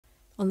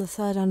On the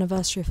 3rd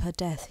anniversary of her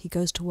death, he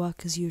goes to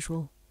work as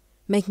usual,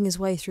 making his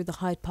way through the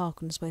Hyde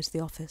Park on his way to the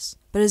office.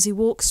 But as he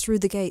walks through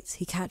the gates,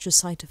 he catches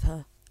sight of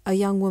her. A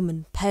young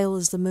woman, pale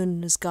as the moon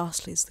and as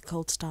ghastly as the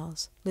cold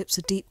stars, lips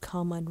a deep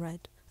carmine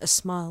red, a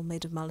smile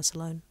made of malice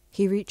alone.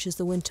 He reaches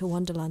the Winter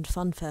Wonderland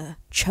funfair,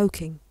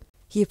 choking.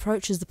 He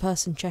approaches the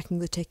person checking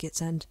the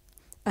tickets and,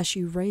 as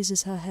she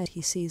raises her head,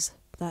 he sees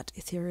that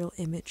ethereal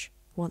image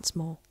once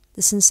more.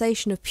 The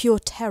sensation of pure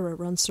terror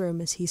runs through him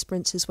as he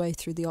sprints his way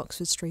through the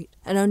Oxford Street,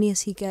 and only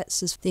as he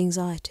gets the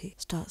anxiety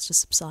starts to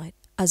subside.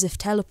 As if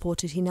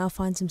teleported, he now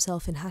finds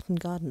himself in Hatton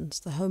Gardens,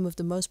 the home of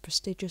the most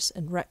prestigious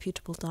and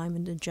reputable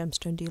diamond and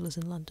gemstone dealers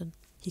in London.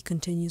 He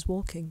continues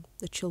walking,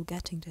 the chill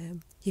getting to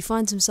him. He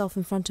finds himself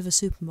in front of a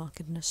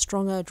supermarket and a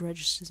strong urge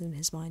registers in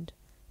his mind.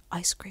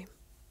 Ice cream.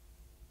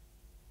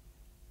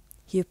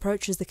 He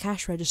approaches the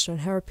cash register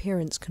and her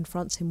appearance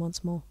confronts him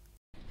once more.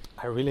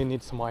 I really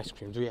need some ice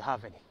cream. Do you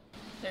have any?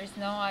 There's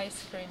no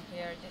ice cream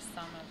here this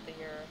time of the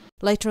year.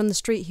 Later on the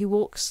street, he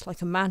walks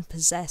like a man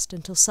possessed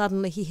until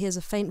suddenly he hears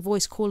a faint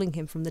voice calling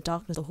him from the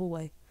darkness of the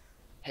hallway.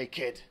 Hey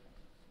kid,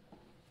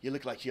 you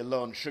look like you're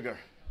low on sugar.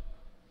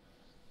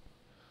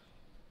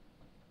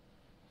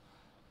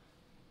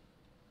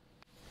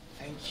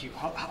 Thank you.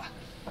 How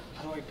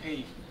do I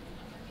pay?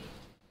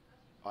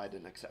 I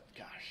didn't accept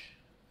cash.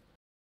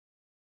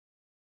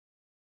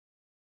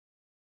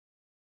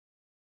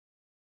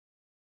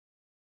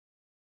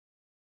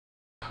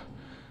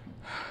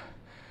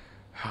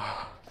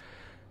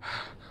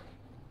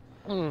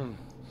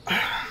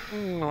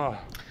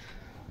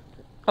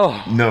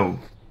 Oh. No.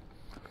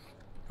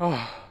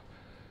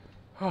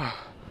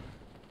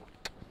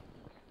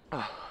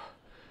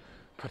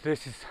 But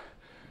this is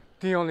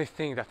the only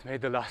thing that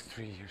made the last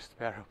 3 years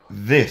bearable.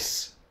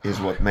 This is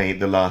what made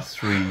the last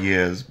 3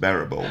 years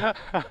bearable. Have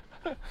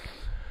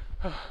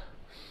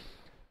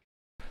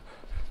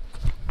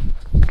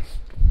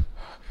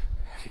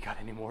you got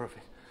any more of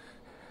it?